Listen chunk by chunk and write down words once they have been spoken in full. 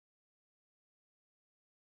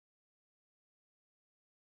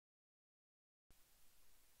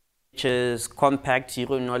signatures, compact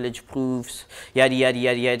zero knowledge proofs, yada, yada,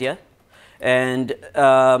 yada, yada. And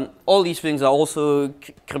all these things are also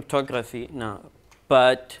cryptography now.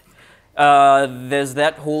 But there's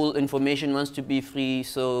that whole information wants to be free,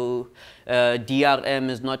 so DRM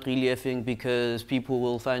is not really a thing because people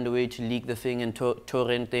will find a way to leak the thing and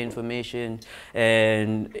torrent the information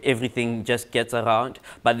and everything just gets around.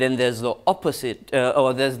 But then there's the opposite,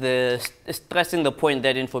 or there's the stressing the point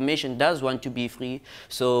that information does want to be free.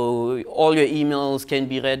 So all your emails can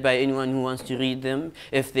be read by anyone who wants to read them.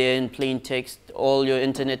 If they're in plain text, all your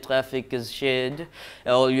internet traffic is shared,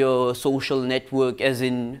 all your social network, as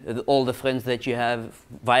in all the friends that you have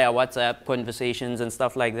via WhatsApp conversations and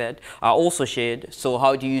stuff like that, are also shared. So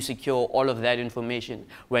how do you secure all of that information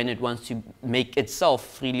when it wants to make itself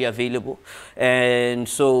freely available? And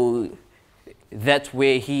so that's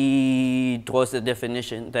where he draws the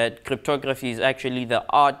definition that cryptography is actually the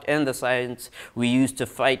art and the science we use to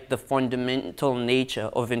fight the fundamental nature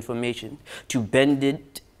of information, to bend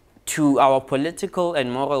it to our political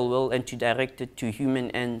and moral will, and to direct it to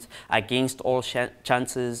human ends against all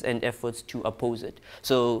chances and efforts to oppose it.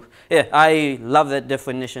 So yeah, I love that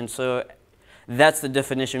definition. So that's the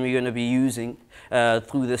definition we're going to be using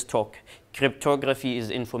through this talk. Cryptography is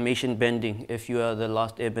information bending, if you are the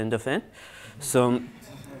Last Airbender fan. So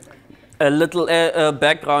a little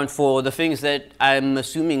background for the things that I'm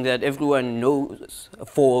assuming that everyone knows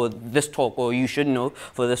for this talk, or you should know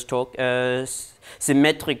for this talk.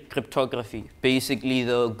 Symmetric cryptography, basically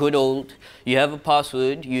the good old, you have a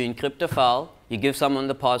password, you encrypt a file, you give someone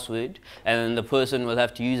the password, and then the person will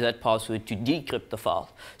have to use that password to decrypt the file.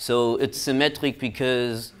 So it's symmetric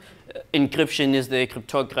because encryption is the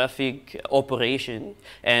cryptographic operation,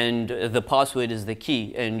 and the password is the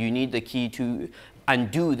key, and you need the key to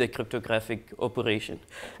undo the cryptographic operation.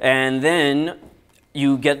 And then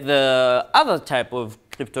you get the other type of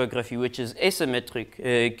cryptography, which is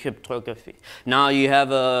asymmetric cryptography. Now you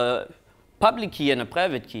have a public key and a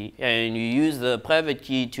private key, and you use the private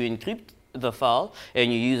key to encrypt the file,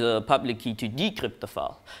 and you use a public key to decrypt the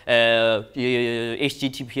file.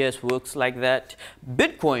 HTTPS works like that.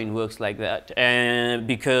 Bitcoin works like that, and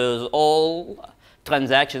because all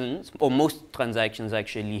transactions, or most transactions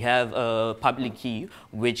actually, have a public key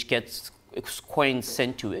which gets coins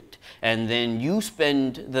sent to it, and then you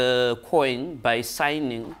spend the coin by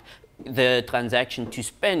signing the transaction to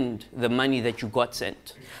spend the money that you got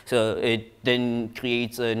sent. So it then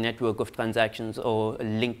creates a network of transactions or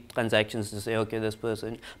linked transactions to say, okay, this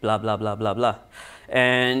person, blah, blah, blah, blah, blah.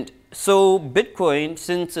 And so Bitcoin,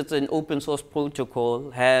 since it's an open source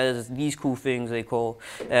protocol, has these cool things they call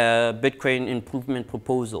Bitcoin improvement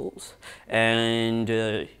proposals. And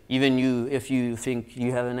even you, if you think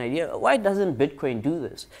you have an idea, why doesn't Bitcoin do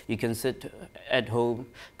this? You can sit at home,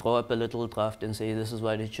 draw up a little draft and say, this is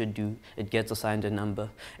what it should do. It gets assigned a number.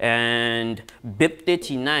 And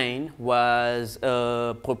BIP39 was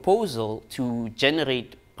a proposal to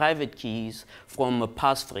generate private keys from a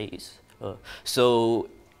passphrase. So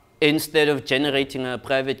instead of generating a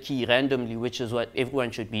private key randomly, which is what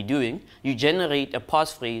everyone should be doing, you generate a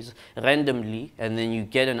passphrase randomly, and then you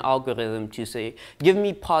get an algorithm to say, give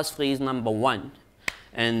me passphrase number 1.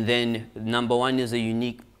 And then number 1 is a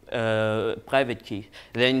unique private key.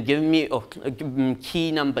 Then give me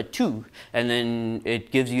key number 2, and then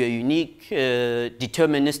it gives you a unique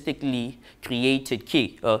deterministically created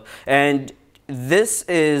key. And this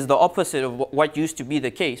is the opposite of what used to be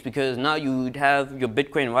the case, because now you would have your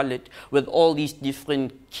Bitcoin wallet with all these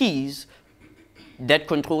different keys that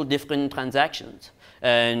control different transactions.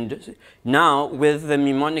 And now with the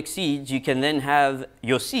mnemonic seeds, you can then have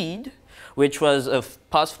your seed, which was a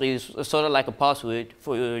passphrase, sort of like a password.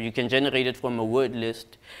 You can generate it from a word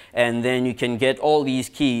list, and then you can get all these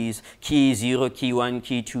keys, key 0, key 1,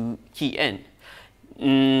 key 2, key n.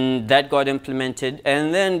 That got implemented,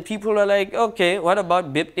 and then people are like, okay, what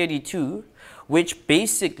about BIP32, which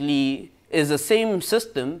basically is the same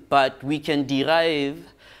system, but we can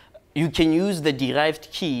derive, you can use the derived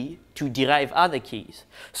key to derive other keys.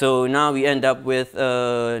 So now we end up with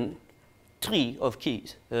a tree of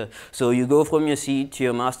keys. So you go from your seed to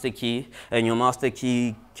your master key, and your master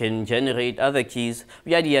key can generate other keys,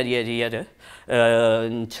 yada, yada, yada, yada,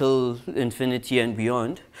 until infinity and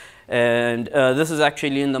beyond. And this is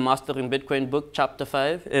actually in the Mastering Bitcoin book, chapter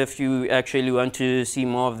 5. If you actually want to see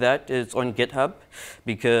more of that, it's on GitHub,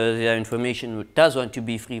 because information does want to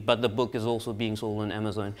be free, but the book is also being sold on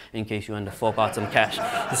Amazon in case you want to fork out some cash.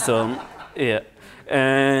 So yeah,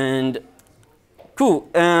 and cool.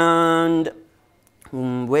 And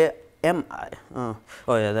where am I? Oh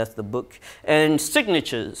yeah, that's the book. And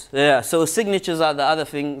signatures. Yeah, so signatures are the other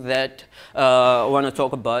thing that I want to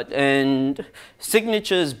talk about. And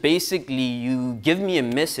signatures, basically, you give me a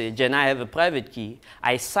message and I have a private key.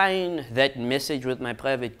 I sign that message with my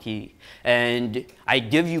private key. And I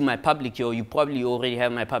give you my public key, or you probably already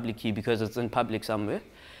have my public key because it's in public somewhere.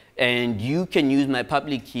 And you can use my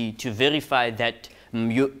public key to verify that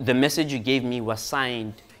the message you gave me was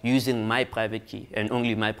signed using my private key and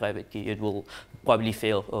only my private key. It will probably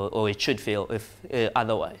fail, or it should fail if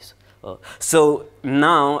otherwise. So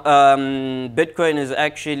now Bitcoin is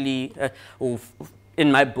actually,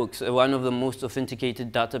 in my books, one of the most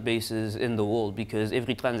authenticated databases in the world, because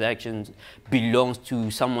every transaction belongs to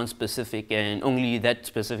someone specific and only that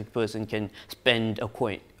specific person can spend a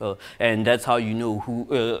coin. And that's how you know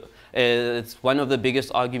who, it's one of the biggest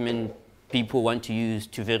arguments people want to use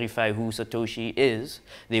to verify who Satoshi is.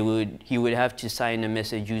 He would have to sign a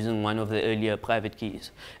message using one of the earlier private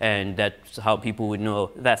keys. And that's how people would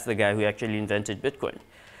know that's the guy who actually invented Bitcoin.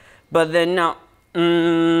 But then now,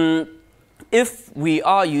 if we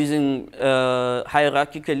are using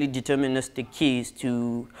hierarchically deterministic keys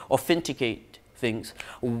to authenticate things,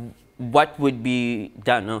 what would be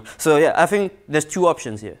done? So yeah, I think there's two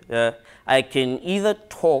options here. I can either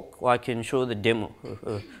talk or I can show the demo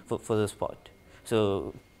for this part.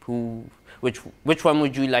 So which one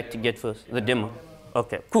would you like to get first? The demo.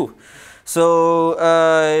 Okay, cool. So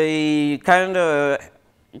I kind of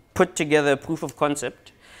put together a proof of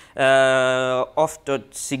concept.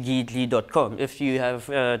 Off.sigidly.com. If you have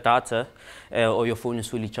data or your phone is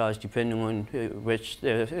fully charged, depending on which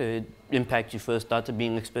impact you first, data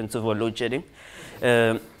being expensive or load shedding,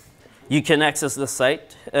 you can access the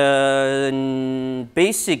site.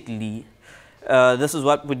 Basically, this is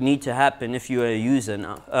what would need to happen if you are a user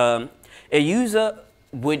now. A user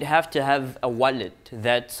would have to have a wallet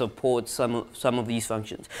that supports some of these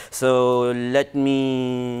functions. So let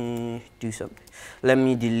me do something. Let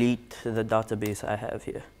me delete the database I have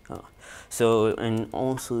here. And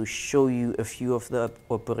also show you a few of the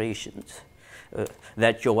operations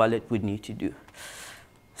that your wallet would need to do.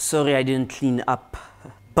 Sorry, I didn't clean up,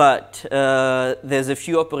 but there's a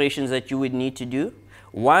few operations that you would need to do.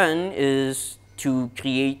 One is to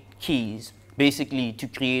create keys, basically to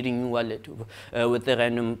create a new wallet with a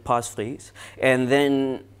random passphrase. And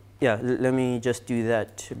then, yeah, let me just do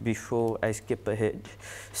that before I skip ahead.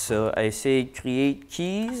 So I say create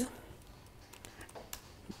keys.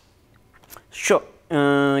 Sure,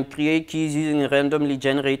 create keys using a randomly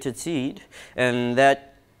generated seed, and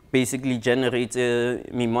that basically generates a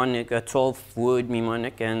mnemonic, a 12-word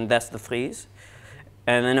mnemonic, and that's the phrase.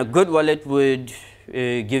 And then a good wallet would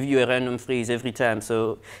give you a random phrase every time.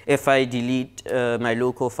 So if I delete my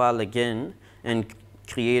local file again and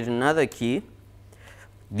create another key,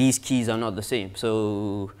 these keys are not the same.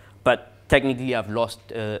 So, but technically I've lost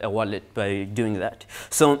a wallet by doing that.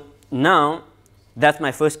 So now that's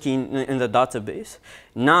my first key in the database.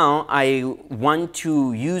 Now I want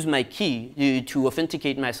to use my key to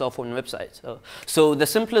authenticate myself on websites. So the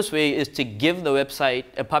simplest way is to give the website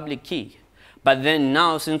a public key. But then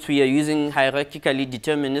now, since we are using hierarchically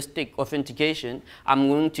deterministic authentication, I'm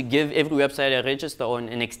going to give every website I register on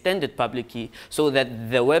an extended public key so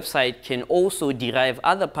that the website can also derive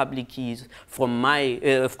other public keys from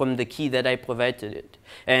the key that I provided it.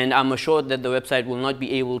 And I'm assured that the website will not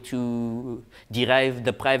be able to derive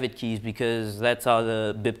the private keys because that's how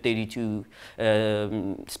the BIP32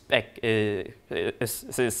 spec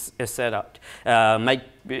is set out.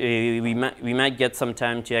 We might get some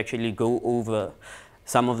time to actually go over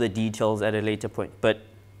some of the details at a later point. But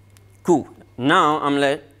cool. Now I'm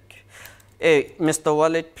like, hey, Mr.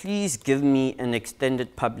 Wallet, please give me an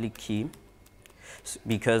extended public key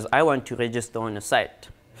because I want to register on a site.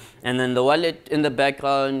 And then the wallet in the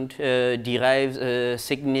background derives a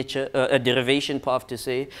signature, a derivation path to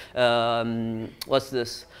say, what's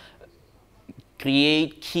this?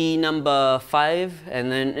 Create key number 5,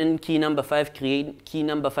 and then in key number 5, create key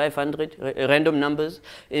number 500, random numbers.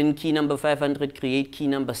 In key number 500, create key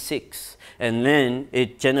number 6. And then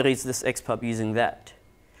it generates this xpub using that.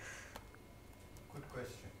 Good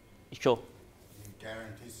question. Sure. You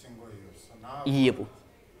guarantee single use. So now. Yeah.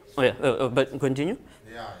 Oh yeah, but continue.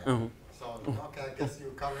 Yeah. Mm-hmm. So okay, I guess you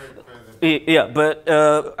covered further. Yeah, but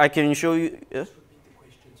I can show you. Yeah?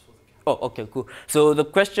 Oh, okay, cool. So the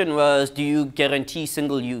question was, do you guarantee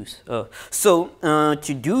single use? So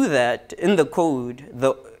to do that, in the code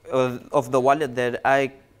of the wallet that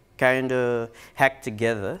I kind of hacked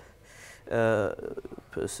together,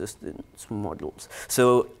 persistence models.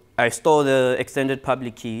 So I store the extended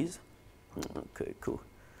public keys. Okay, cool.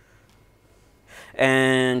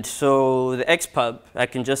 And so the xpub, I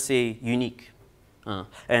can just say unique.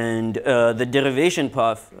 And the derivation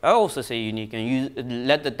path, I also say unique, and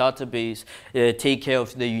let the database take care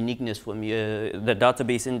of the uniqueness for me, the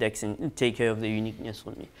database indexing take care of the uniqueness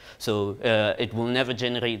for me. So it will never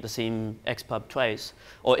generate the same xpub twice,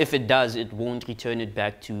 or if it does, it won't return it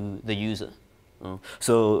back to the user.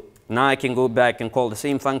 So now I can go back and call the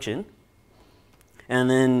same function. And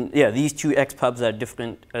then, yeah, these two xpubs are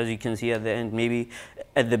different, as you can see at the end. Maybe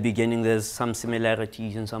at the beginning there's some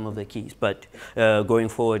similarities in some of the keys, but going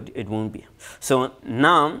forward it won't be. So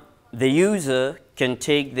now the user can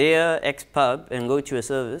take their xpub and go to a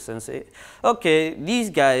service and say, okay, these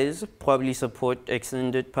guys probably support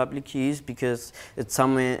extended public keys because it's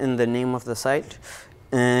somewhere in the name of the site.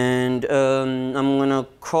 And I'm going to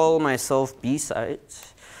call myself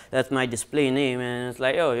BSides. That's my display name, and it's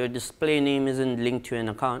like, oh, your display name isn't linked to an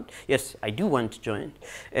account. Yes, I do want to join.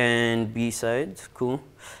 And BSides, cool.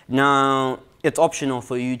 Now, it's optional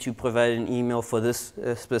for you to provide an email for this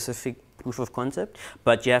specific proof of concept,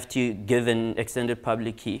 but you have to give an extended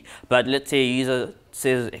public key. But let's say a user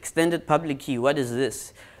says, extended public key, what is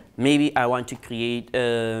this? Maybe I want to create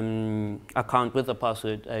an account with a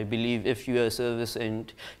password. I believe if you're a service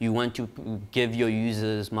and you want to give your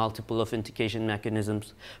users multiple authentication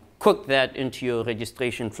mechanisms, cook that into your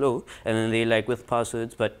registration flow, and then they like with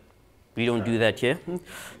passwords, but we don't do that here.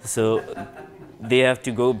 So they have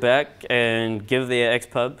to go back and give their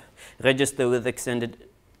xpub, register with extended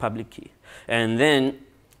public key. And then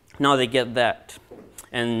now they get that.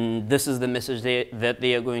 And this is the message that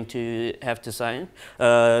they are going to have to sign.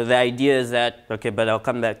 The idea is that, okay, but I'll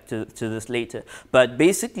come back to this later. But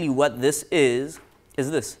basically what this is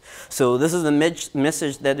this. So this is the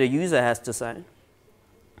message that the user has to sign.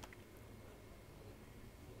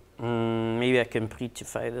 Maybe I can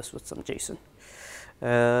prettify this with some JSON.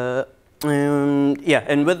 Yeah,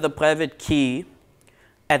 and with the private key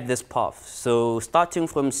at this path. So starting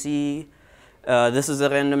from C, this is a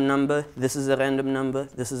random number, this is a random number,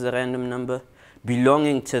 this is a random number,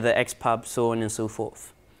 belonging to the xpub, so on and so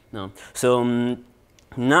forth. No. So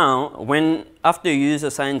now, after a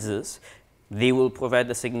user signs this, they will provide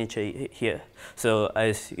the signature here. So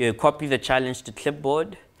I copy the challenge to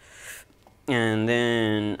clipboard, and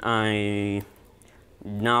then I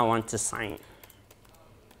now want to sign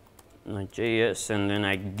my JS, and then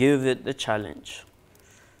I give it the challenge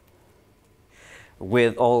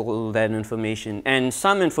with all that information and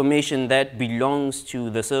some information that belongs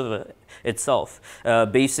to the server itself.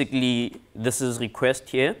 Basically, this is request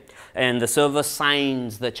here, and the server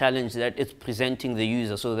signs the challenge that it's presenting the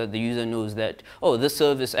user so that the user knows that, oh, this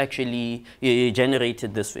service actually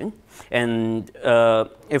generated this thing. And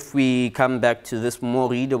if we come back to this more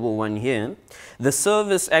readable one here, the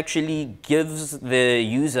service actually gives the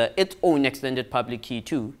user its own extended public key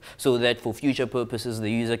too, so that for future purposes the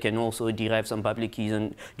user can also derive some public keys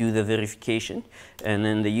and do the verification. And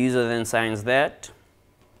then the user then signs that.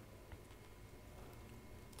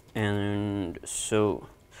 And so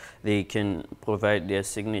they can provide their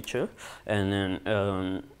signature. And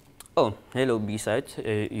then, oh, hello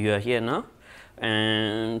BSides, you are here now.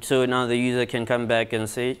 And so now the user can come back and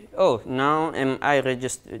say, oh, now am I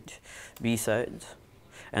registered BSides?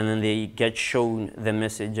 And then they get shown the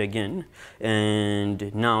message again.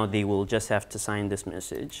 And now they will just have to sign this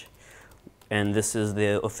message. And this is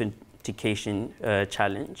the authentication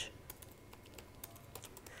challenge.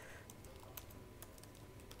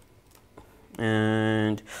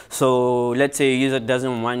 And so let's say a user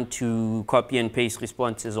doesn't want to copy and paste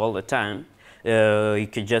responses all the time. You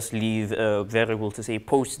could just leave a variable to say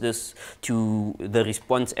post this to the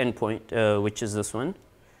response endpoint, which is this one,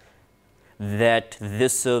 that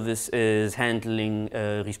this service is handling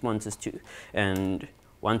responses to. And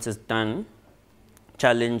once it's done,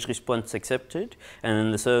 challenge response accepted, and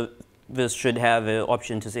then the service should have an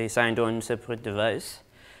option to say signed on separate device,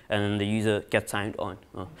 and then the user gets signed on.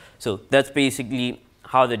 So that's basically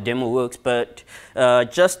how the demo works, but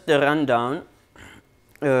just the rundown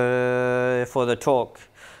for the talk,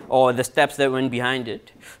 or the steps that went behind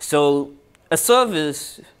it. So a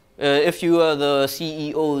service, if you are the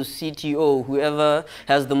CEO, CTO, whoever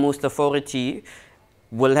has the most authority,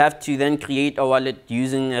 will have to then create a wallet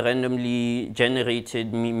using a randomly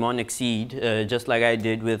generated mnemonic seed, just like I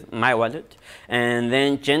did with my wallet, and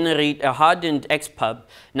then generate a hardened xpub.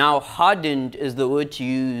 Now, hardened is the word to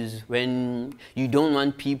use when you don't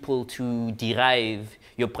want people to derive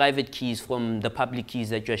your private keys from the public keys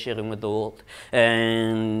that you're sharing with the world.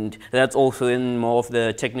 And that's also in more of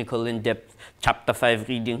the technical in-depth chapter 5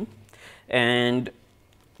 reading. And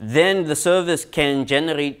then the service can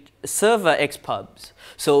generate server xpubs.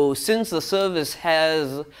 So since the service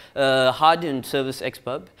has hardened service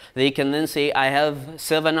xpub, they can then say, I have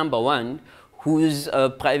server number 1, whose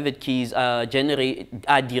private keys are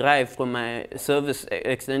derived from my service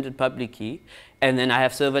extended public key, and then I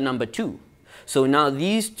have server number 2. So now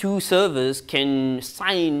these two servers can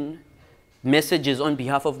sign messages on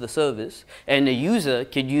behalf of the service, and a user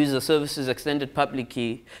could use the service's extended public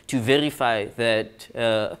key to verify that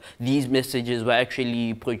these messages were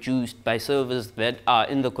actually produced by servers that are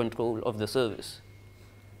in the control of the service.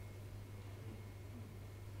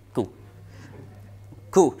 Cool.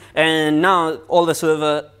 Cool. And now all the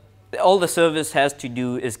service has to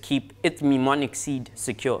do is keep its mnemonic seed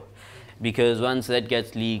secure, because once that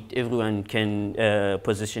gets leaked, everyone can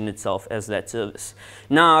position itself as that service.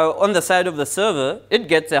 Now, on the side of the server, it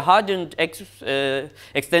gets a hardened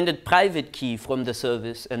extended private key from the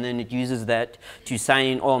service, and then it uses that to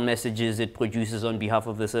sign all messages it produces on behalf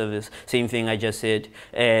of the service. Same thing I just said.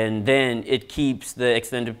 And then it keeps the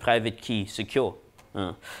extended private key secure.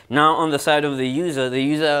 Now, on the side of the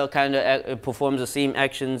user kind of performs the same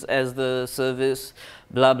actions as the service,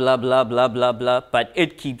 blah, blah, blah, blah, blah, blah, but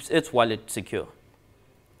it keeps its wallet secure,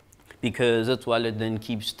 because its wallet then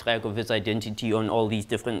keeps track of its identity on all these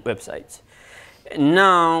different websites.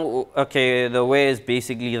 Now, okay, the way is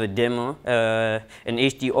basically the demo. An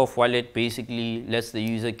HD off wallet basically lets the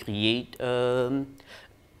user create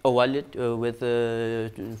a wallet with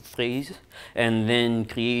a phrase, and then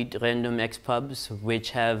create random xpubs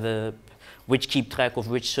which keep track of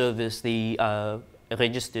which service they are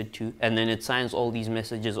registered to, and then it signs all these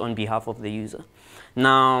messages on behalf of the user.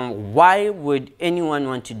 Now, why would anyone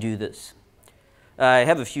want to do this? I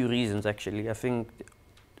have a few reasons, actually. I think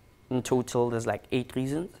in total there's like 8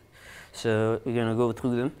 reasons. So we're going to go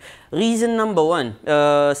through them. Reason number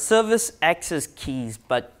 1, service access keys,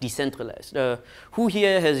 but decentralized. Who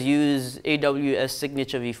here has used AWS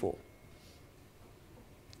Signature v4?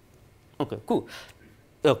 Okay, cool.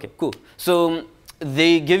 Okay, cool. So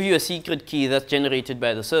they give you a secret key that's generated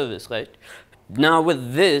by the service, right? Now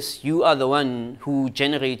with this, you are the one who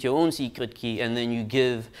generates your own secret key, and then you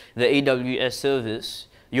give the AWS service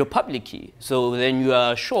your public key. So then you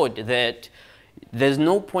are assured that there's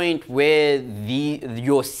no point where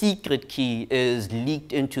your secret key is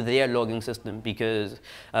leaked into their logging system, because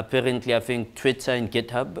apparently I think Twitter and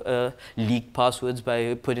GitHub leak passwords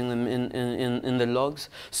by putting them in the logs.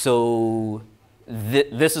 So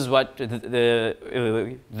this is what the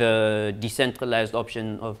decentralized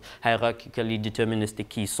option of hierarchically deterministic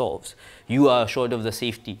key solves. You are assured of the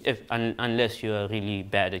safety, unless you are really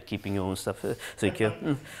bad at keeping your own stuff secure.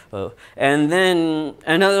 And then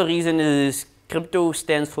another reason is crypto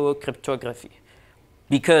stands for cryptography,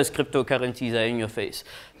 because cryptocurrencies are in your face.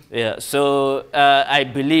 Yeah, so I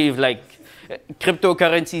believe like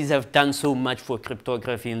cryptocurrencies have done so much for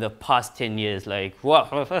cryptography in the past 10 years. Like,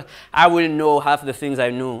 wow, I wouldn't know half the things I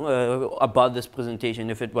know about this presentation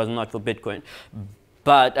if it was not for Bitcoin.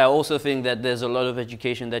 But I also think that there's a lot of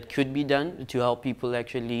education that could be done to help people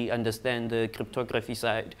actually understand the cryptography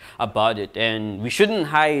side about it. And we shouldn't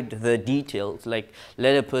hide the details, like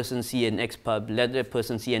let a person see an xpub, let a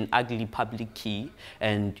person see an ugly public key,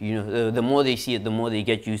 and the more they see it, the more they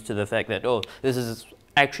get used to the fact that, oh, this is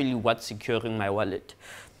actually what's securing my wallet.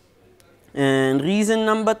 And reason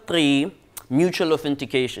number 3, mutual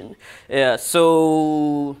authentication.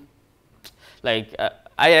 So like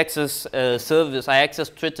I access a service, I access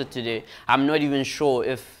Twitter today. I'm not even sure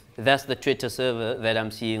if that's the Twitter server that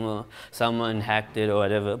I'm seeing, or someone hacked it or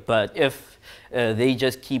whatever. But if they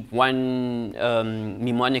just keep one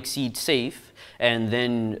mnemonic seed safe, and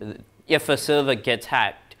then if a server gets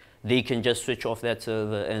hacked, they can just switch off that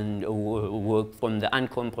server and work from the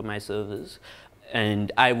uncompromised servers.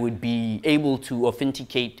 And I would be able to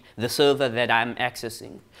authenticate the server that I'm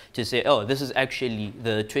accessing to say, oh, this is actually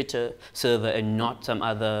the Twitter server and not some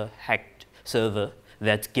other hacked server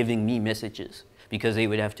that's giving me messages, because they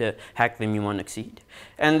would have to hack the mnemonic seed.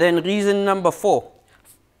 And then reason number 4,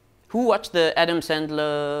 who watched the Adam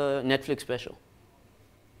Sandler Netflix special?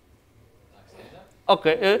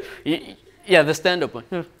 Okay, yeah, the stand-up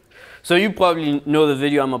one. So you probably know the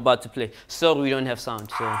video I'm about to play. Sorry, we don't have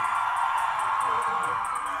sound, so.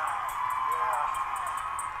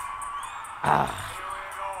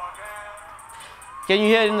 Can you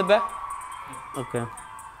hear it in the back? Okay.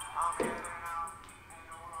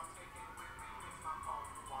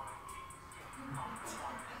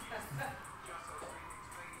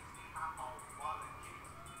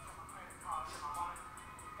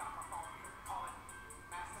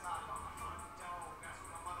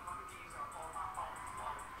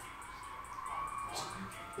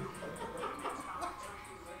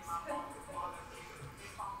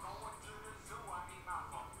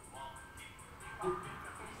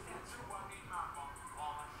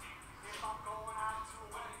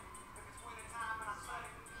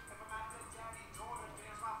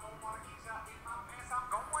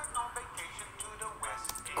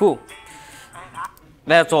 Cool.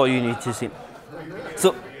 That's all you need to see.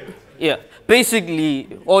 So, yeah,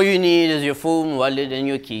 basically, all you need is your phone, wallet, and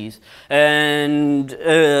your keys. And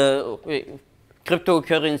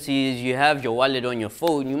cryptocurrencies, you have your wallet on your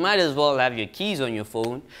phone. You might as well have your keys on your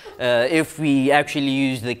phone if we actually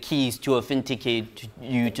use the keys to authenticate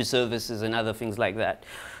you to services and other things like that.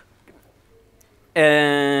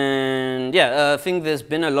 And yeah, I think there's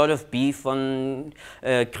been a lot of beef on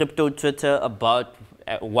crypto Twitter about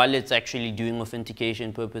wallets actually doing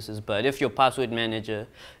authentication purposes, but if your password manager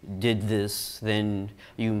did this, then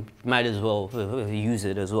you might as well use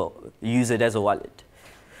it as well. Use it as a wallet.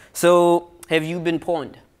 So, have you been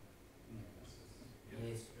pawned?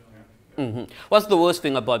 Yes. Mm-hmm. What's the worst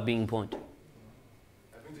thing about being pawned?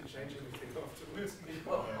 Having to change everything afterwards.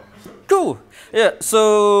 Cool. Yeah,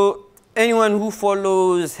 so anyone who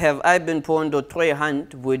follows Have I Been Pwned or Troy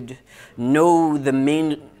Hunt would know the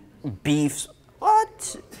main beefs.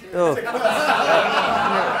 What? Oh.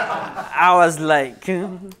 I was like,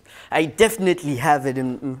 I definitely have it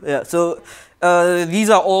in. Yeah. So these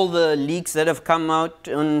are all the leaks that have come out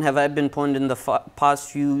on Have I Been Pwned in the past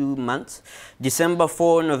few months. December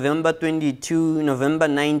 4, November 22, November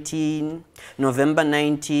 19, November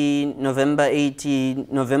 19, November 18,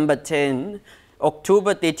 November 10,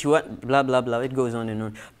 October 31, blah, blah, blah. It goes on and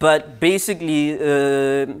on. But basically,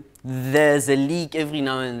 there's a leak every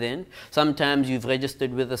now and then. Sometimes you've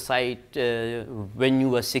registered with a site when you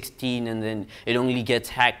were 16 and then it only gets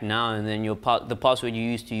hacked now, and then the password you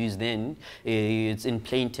used to use then, it's in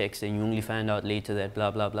plain text and you only find out later that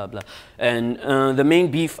blah, blah, blah, blah. And the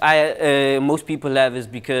main beef most people have is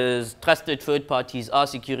because trusted third parties are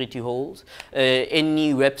security holes.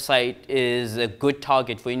 Any website is a good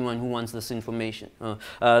target for anyone who wants this information.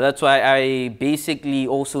 That's why I basically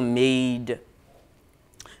also made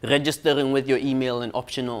registering with your email an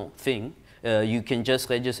optional thing. You can just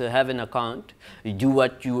register, have an account, you do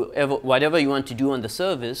whatever you want to do on the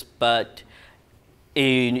service, but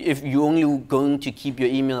if you're only going to keep your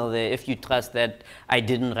email there if you trust that I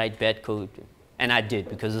didn't write bad code. And I did,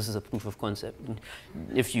 because this is a proof of concept.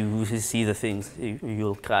 If you see the things,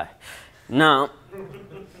 you'll cry. Now,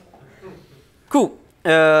 cool.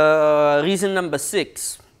 Reason number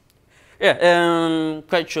 6. Yeah,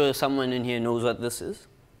 quite sure someone in here knows what this is.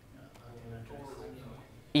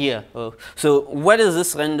 Yeah. So what is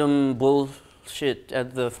this random bullshit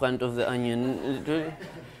at the front of the onion? No.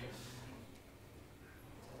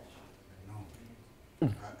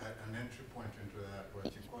 An entry point into that, what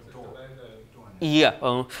you call door.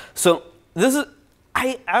 Yeah. So this is,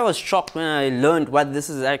 I was shocked when I learned what this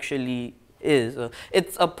is actually is.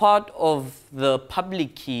 It's a part of the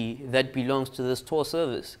public key that belongs to this Tor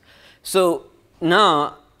service. So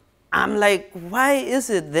now I'm like, why is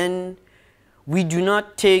it then we do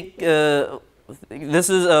not take, this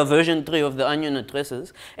is version 3 of the onion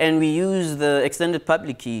addresses, and we use the extended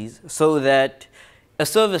public keys so that a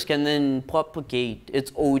service can then propagate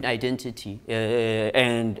its own identity.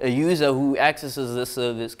 And a user who accesses this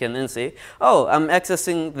service can then say, oh, I'm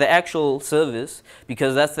accessing the actual service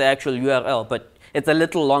because that's the actual URL, but it's a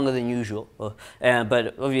little longer than usual.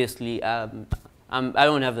 But obviously, I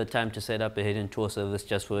don't have the time to set up a hidden Tor service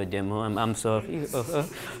just for a demo. I'm sorry.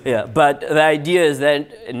 Yeah, but the idea is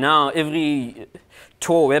that now every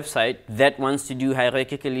Tor website that wants to do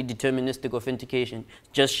hierarchically deterministic authentication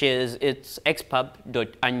just shares its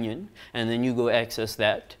xpub.onion, and then you go access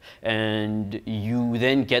that, and you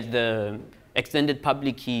then get the extended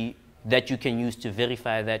public key that you can use to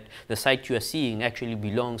verify that the site you are seeing actually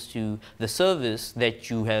belongs to the service that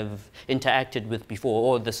you have interacted with before,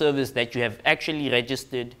 or the service that you have actually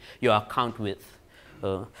registered your account with.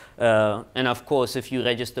 And of course, if you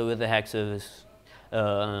register with the hack service,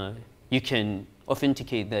 you can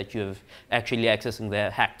authenticate that you're actually accessing the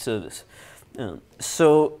hacked service.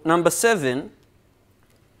 So number 7,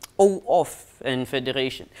 OAuth and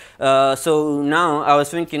federation. So now I was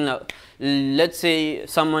thinking, let's say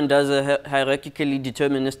someone does a hierarchically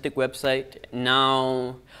deterministic website.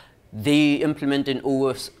 Now they implement an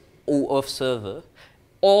OAuth server.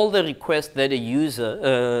 All the requests that a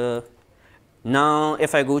user, now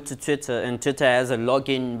if I go to Twitter and Twitter has a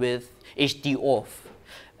login with hdauth,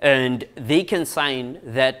 and they can sign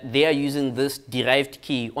that they are using this derived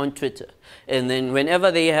key on Twitter. And then whenever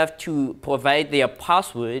they have to provide their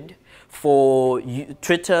password for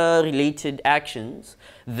Twitter-related actions,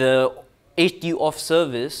 the hdauth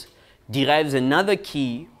service derives another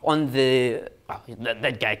key on the... Oh,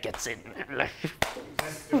 that guy gets in.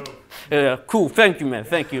 Cool, thank you, man.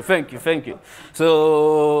 Thank you.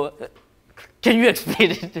 So, can you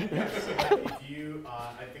explain it? If you,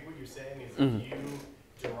 I think what you're saying is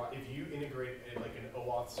if you integrate like an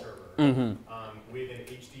OAuth with an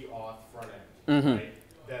HD auth front end, right?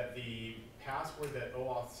 That the password that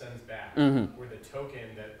OAuth sends back, or the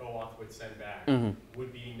token that OAuth would send back,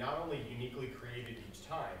 would be not only uniquely created each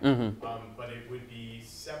time, but it would be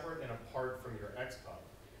separate and apart from your xpub.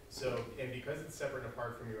 So, and because it's separate and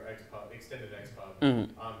apart from your xpub, extended xpub,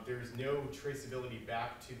 there's no traceability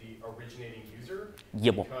back to the originating user,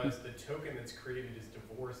 because the token that's created is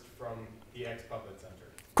divorced from the xpub that's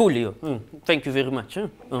entered. Cool, Leo. Thank you very much.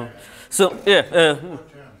 So, yeah.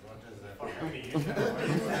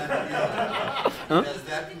 Does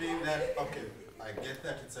that mean that, okay, I get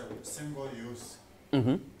that it's a single use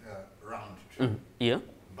round trip. Yeah.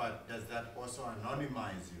 But does that also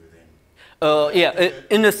anonymize you then?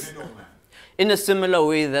 In a similar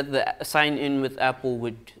way that the sign in with Apple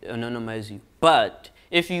would anonymize you. But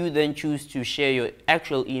if you then choose to share your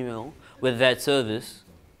actual email with that service,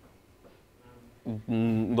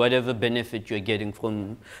 whatever benefit you're getting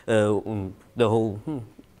from the whole,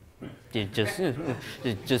 it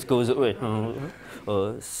just goes away.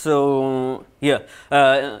 So yeah,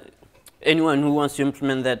 anyone who wants to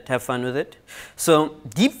implement that, have fun with it. So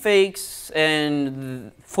deepfakes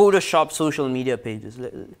and Photoshop social media pages.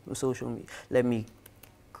 Let me.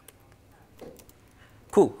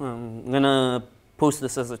 Cool. I'm gonna post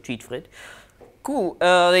this as a tweet thread. Cool.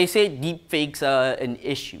 They say deepfakes are an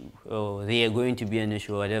issue, or they are going to be an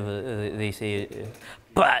issue, whatever they say.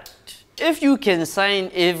 But if you can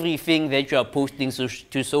sign everything that you are posting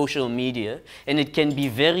to social media, and it can be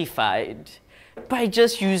verified by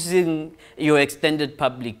just using your extended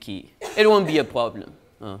public key, it won't be a problem.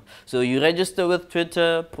 So you register with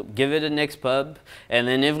Twitter, give it an xpub, and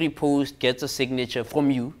then every post gets a signature from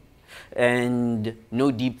you. And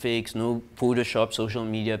no deepfakes, no Photoshop social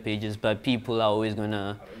media pages, but people are always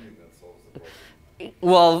gonna. I don't think that solves the problem.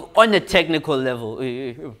 Well, on a technical level,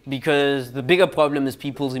 because the bigger problem is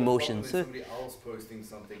people's emotions. Somebody else posting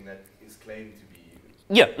something that is claimed to be you.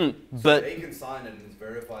 Yeah, but so they can sign it and it's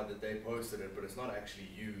verified that they posted it, but it's not actually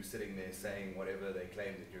you sitting there saying whatever they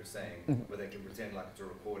claim that you're saying, but they can pretend like it's a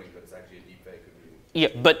recording, but it's actually a deepfake of you. yeah,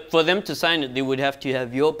 but for them to sign it, they would have to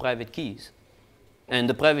have your private keys. And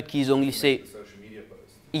the private keys only say, the social media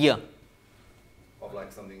post. yeah. Of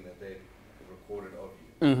like something that they recorded of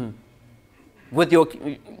you. With your,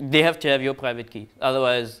 they have to have your private key.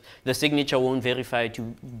 Otherwise, the signature won't verify to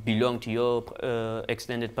belong to your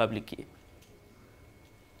extended public key.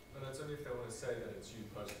 And that's only if they want to say that it's you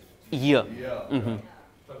posting it. Yeah. Yeah.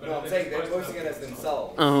 But No, I'm saying they're posting it as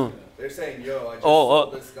themselves. They're saying, yo, I just Oh,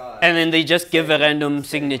 saw this guy. and then they just give a random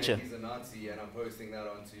saying signature. He's a Nazi and I'm posting that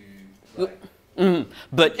onto like.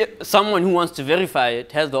 But if someone who wants to verify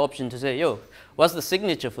it has the option to say, yo, what's the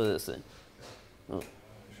signature for this thing? Well,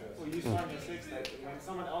 you sign your six that when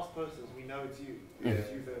someone else posts this, we know it's you.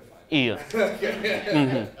 It's you verified. Yeah.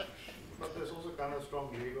 But there's also kind of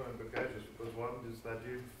strong legal implications, because one is that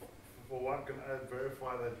you, for one, can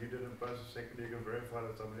verify that you didn't post it. Secondly, you can verify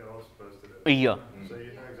that somebody else posted it. Yeah. So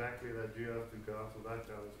you know exactly that you have to go after that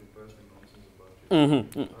guy that's been posting nonsense about you.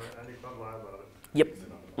 And you can't lie about it. Yep.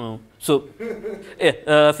 So,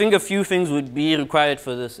 yeah, I think a few things would be required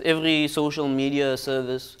for this. Every social media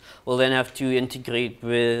service will then have to integrate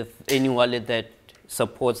with any wallet that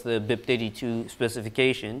supports the BIP32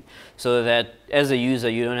 specification, so that as a user,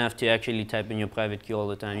 you don't have to actually type in your private key all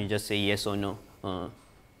the time. You just say yes or no. I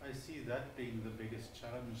see that being the biggest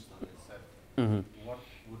challenge, though, is that what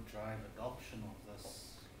would drive adoption of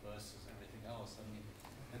this versus everything else? I mean,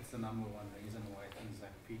 that's the number one reason why things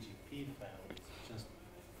like PGP fail. Just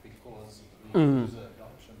because user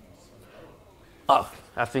adoption is so low. Oh,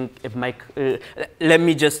 I think it might. Let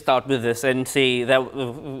me just start with this and say that.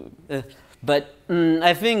 But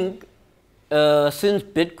I think since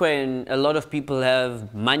Bitcoin, a lot of people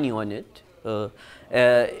have money on it. That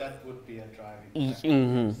would be a driving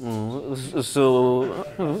factor. So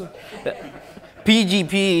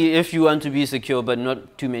PGP, if you want to be secure, but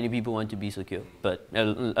not too many people want to be secure. But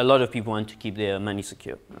a lot of people want to keep their money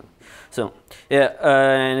secure. So yeah,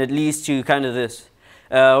 and it leads to kind of this.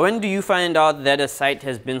 When do you find out that a site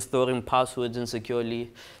has been storing passwords insecurely?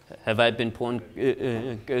 Have I been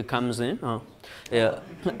pwned comes in? Yeah,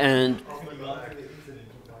 and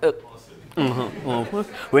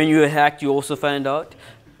when you're hacked, you also find out.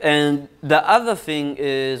 And the other thing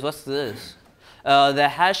is, what's this? The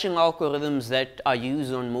hashing algorithms that are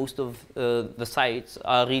used on most of the sites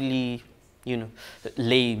are really,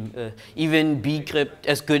 lame. Even bcrypt,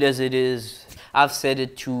 as good as it is, I've set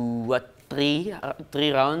it to what, three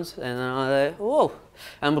rounds, and I'm like, oh,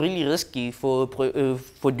 I'm really risky for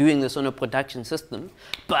doing this on a production system.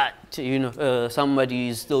 But somebody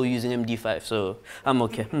is still using MD5, so I'm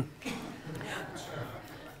okay.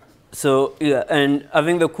 So yeah, and I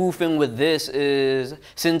think the cool thing with this is,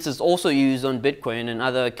 since it's also used on Bitcoin and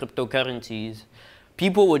other cryptocurrencies,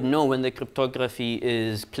 people would know when the cryptography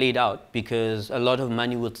is played out, because a lot of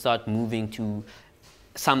money would start moving to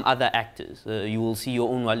some other actors. You will see your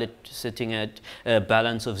own wallet sitting at a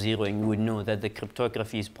balance of 0, and you would know that the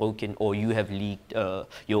cryptography is broken, or you have leaked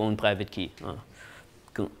your own private key.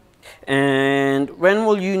 Cool. And when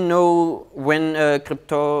will you know when a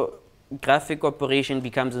cryptographic operation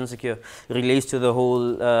becomes insecure? It relates to the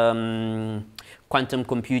whole quantum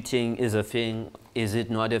computing is a thing, is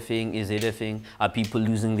it not a thing, is it a thing, are people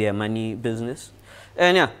losing their money business?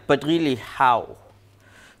 And yeah, but really how?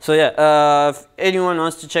 So yeah, if anyone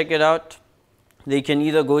wants to check it out, they can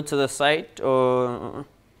either go to the site or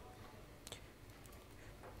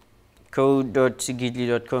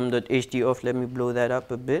code.sigidli.com.hdoff. Let me blow that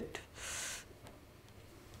up a bit.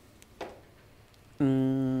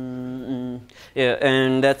 Yeah,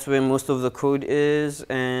 and that's where most of the code is.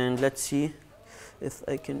 And let's see if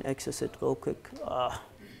I can access it real quick.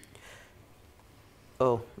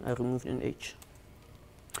 Oh, I removed an H.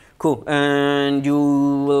 Cool, and you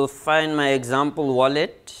will find my example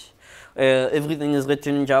wallet. Everything is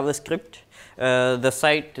written in JavaScript. The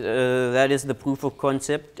site, that is the proof of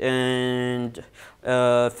concept, and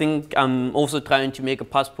I think I'm also trying to make a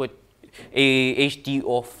passport, a HD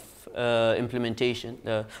off implementation.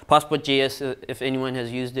 Passport.js, if anyone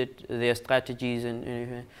has used it, their strategies and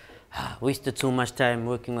anything. Wasted so much time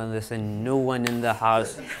working on this, and no one in the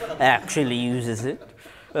house actually uses it.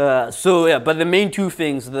 So yeah, but the main two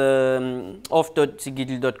things, the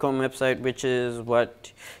off.sigidli.com website, which is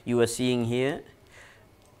what you are seeing here,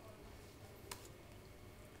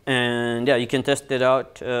 and yeah, you can test it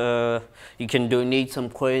out. You can donate some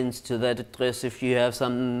coins to that address if you have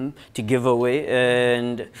some to give away.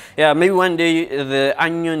 And yeah, maybe one day the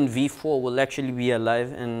Onion v4 will actually be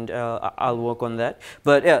alive, and I'll work on that.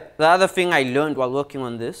 But yeah, the other thing I learned while working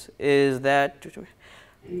on this is that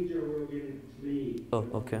oh,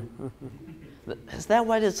 okay. Is that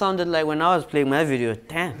what it sounded like when I was playing my video?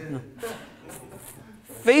 Damn.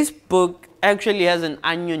 Facebook actually has an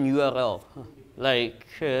Onion URL. Like,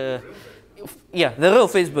 yeah, the real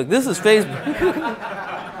Facebook. This is Facebook.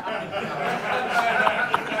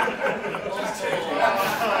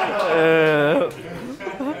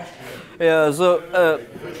 Yeah, so.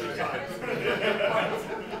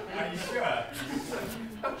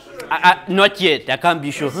 Not yet, I can't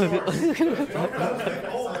be sure.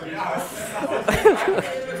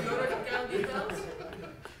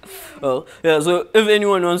 Well, yeah, so if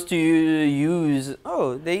anyone wants to use,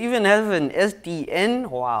 oh, they even have an SDN?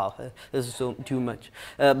 Wow, this is so too much.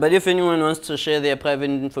 But if anyone wants to share their private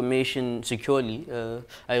information securely,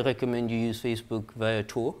 I recommend you use Facebook via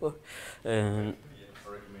Tor. I recommend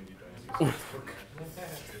you don't use Facebook.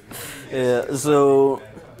 Yeah, so,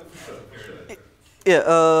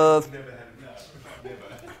 yeah,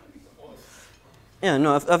 yeah,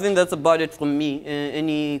 no, I think that's about it from me.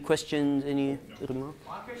 Any questions, any remarks?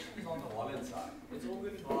 My question is on the wallet side. It's all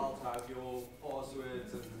good and well to have your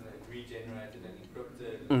passwords and regenerated and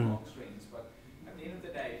encrypted and long strings, but at the end of the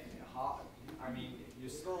day, I mean,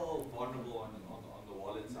 you're still vulnerable on the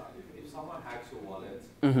wallet side. If someone hacks your wallet,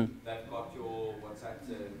 they've got your, what's that,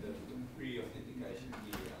 the pre-authentication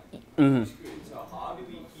key. Screwed. So how do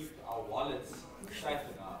we keep our wallets safe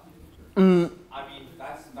enough? I mean,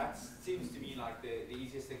 that seems to me like the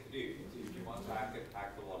easiest thing to do. If you want to hack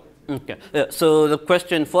the wallet. Okay. So the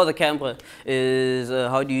question for the camera is,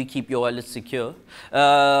 how do you keep your wallet secure?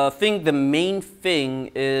 I think the main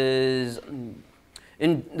thing is,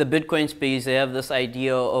 in the Bitcoin space, they have this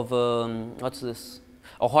idea of, what's this?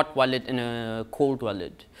 A hot wallet and a cold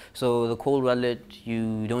wallet. So the cold wallet,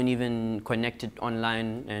 you don't even connect it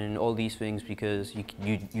online and all these things because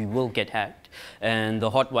you will get hacked. And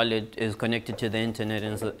the hot wallet is connected to the internet,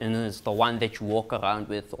 and it's the one that you walk around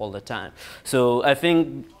with all the time. So I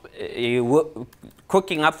think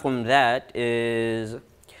cooking up from that is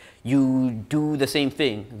you do the same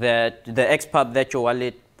thing, that the xpub that your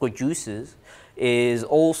wallet produces is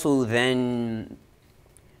also then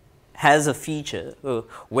has a feature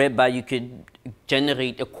whereby you could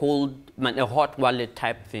generate a hot wallet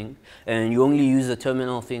type thing, and you only use the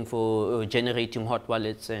terminal thing for generating hot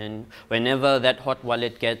wallets, and whenever that hot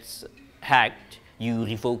wallet gets hacked, you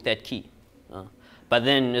revoke that key. But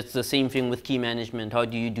then it's the same thing with key management. How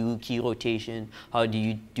do you do key rotation? How do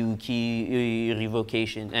you do key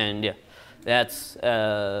revocation? And yeah, that's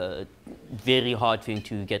a very hard thing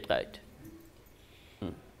to get right.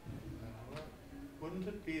 Wouldn't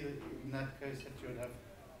it be that in that case that you would have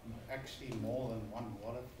actually more than one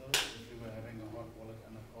wallet though, if you were having a hot wallet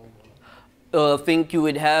and a cold wallet? I think you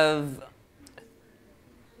would have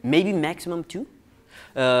maybe maximum 2.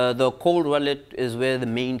 The cold wallet is where the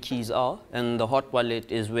main keys are, and the hot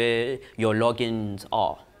wallet is where your logins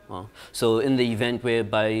are. So in the event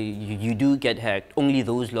whereby you do get hacked, only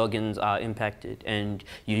those logins are impacted, and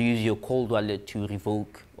you use your cold wallet to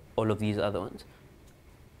revoke all of these other ones.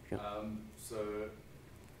 Sure. So,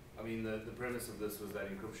 I mean, the premise of this was that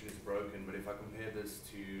encryption is broken, but if I compare this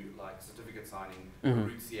to like certificate signing,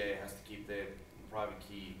 root CA has to keep their private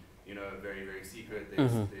key, you know, very, very secret.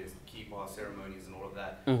 There's key pass ceremonies and all of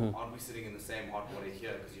that. Aren't we sitting in the same hot wallet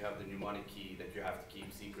here because you have the mnemonic key that you have to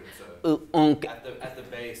keep secret? So at the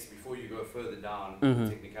base, before you go further down the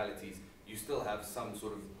technicalities, you still have some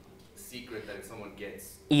sort of secret that if someone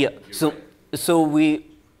gets, yeah. So we.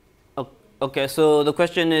 Okay, so the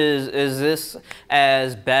question is this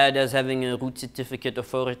as bad as having a root certificate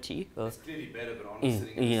authority? It's clearly better, but aren't we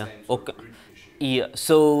sitting in the same sort of root issue? Yeah,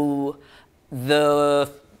 so the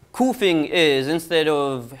cool thing is, instead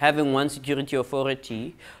of having one security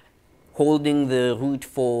authority holding the root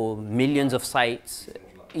for millions of sites,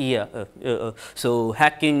 so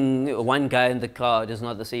hacking one guy in the crowd is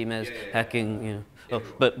not the same as hacking, you know.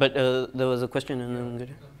 But there was a question and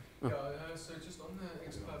then... So just on the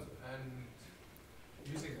xpubs and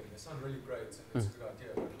using them, they sound really great and it's a good idea,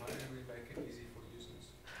 but how do we make it easy for users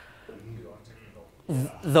who aren't technical?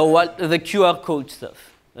 The QR code stuff.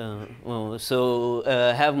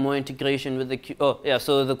 Have more integration with the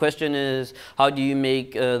so the question is, how do you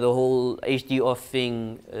make the whole HD auth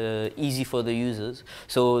thing easy for the users?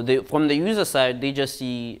 So from the user side, they just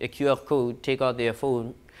see a QR code, take out their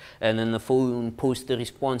phone, and then the phone posts the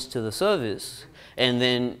response to the service, and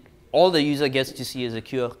then all the user gets to see is a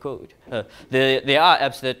QR code. There are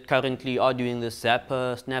apps that currently are doing this,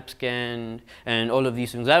 Zapper, SnapScan, and all of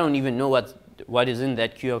these things. I don't even know what is in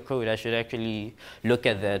that QR code. I should actually look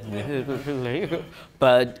at that.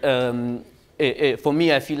 But for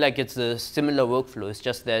me, I feel like it's a similar workflow. It's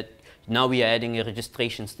just that now we are adding a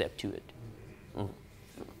registration step to it. One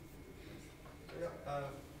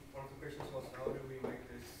of the questions was, how do we make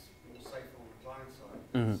this more safe on the client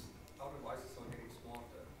side? Our devices are getting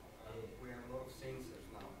smarter. We have a lot of sensors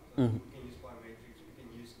now. We can use biometrics, we can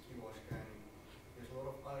use QR scanning. There's a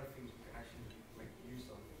lot of other things we can actually make use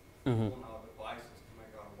of on our devices to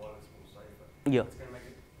make our wallets more safer. Yeah. It's going to make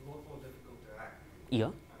it a lot more difficult to hack.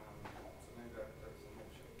 Yeah. So maybe that's an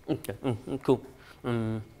option. Okay. Cool.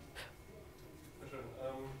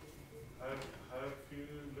 Have you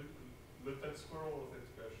looked at Squirrel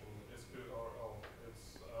authentication, SQRL?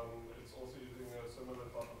 It's also using a similar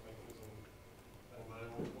type of mechanism, and they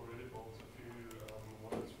already built a few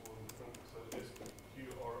wallets for different, so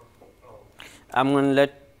SQRL. I'm going to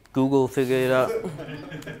let Google figure it out.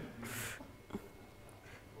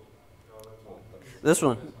 This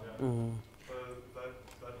one? So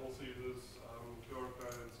that also uses QR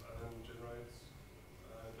codes and generates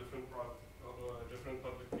different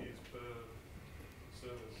public keys per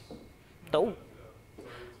service. Oh. So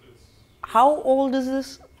it's How old is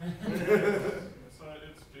this? So it's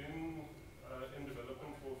been in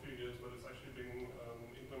development for a few years, but it's actually being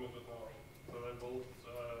implemented now. So they built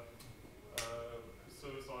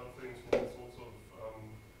server-side things for all sorts of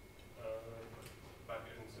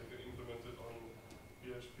backends. So you can implement it on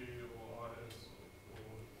PHP or IS or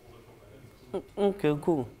all different things. Okay,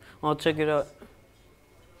 cool. I'll check it out.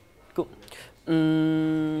 Cool.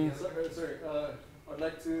 Sorry, I'd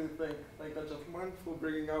like to thank that gentleman for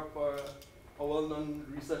bringing up a well-known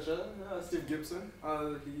researcher, Steve Gibson.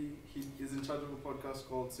 He is in charge of a podcast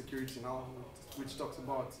called Security Now, which talks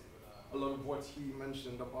about a lot of what he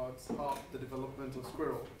mentioned about how the development of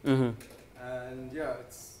Squirrel. And yeah,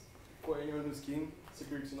 it's for anyone who's keen.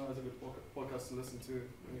 Security Now is a good podcast to listen to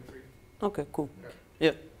when you're free. Okay, cool.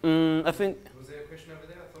 Yeah. I think. Was there a question over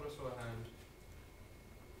there? I thought I saw a hand.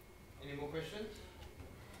 Any more questions?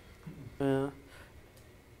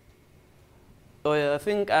 Oh yeah, I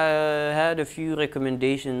think I had a few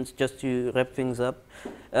recommendations just to wrap things up,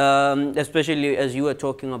 especially as you were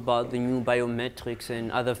talking about the new biometrics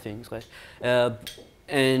and other things, right?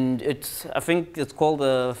 And I think it's called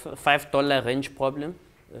the $5 wrench problem.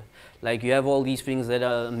 Like you have all these things that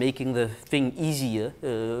are making the thing easier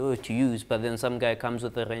to use, but then some guy comes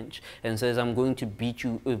with a wrench and says, "I'm going to beat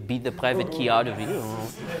the private key out of you."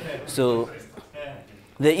 So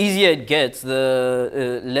the easier it gets,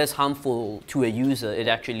 the less harmful to a user it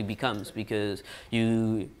actually becomes, because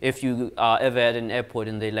if you are ever at an airport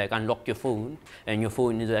and they like unlock your phone, and your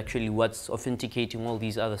phone is actually what's authenticating all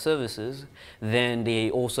these other services, then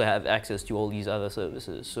they also have access to all these other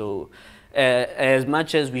services. So as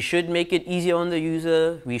much as we should make it easier on the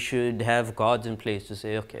user, we should have guards in place to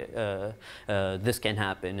say, okay, this can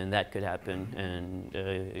happen and that could happen,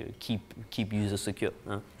 and keep users secure.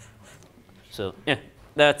 So yeah,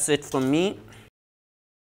 that's it from me.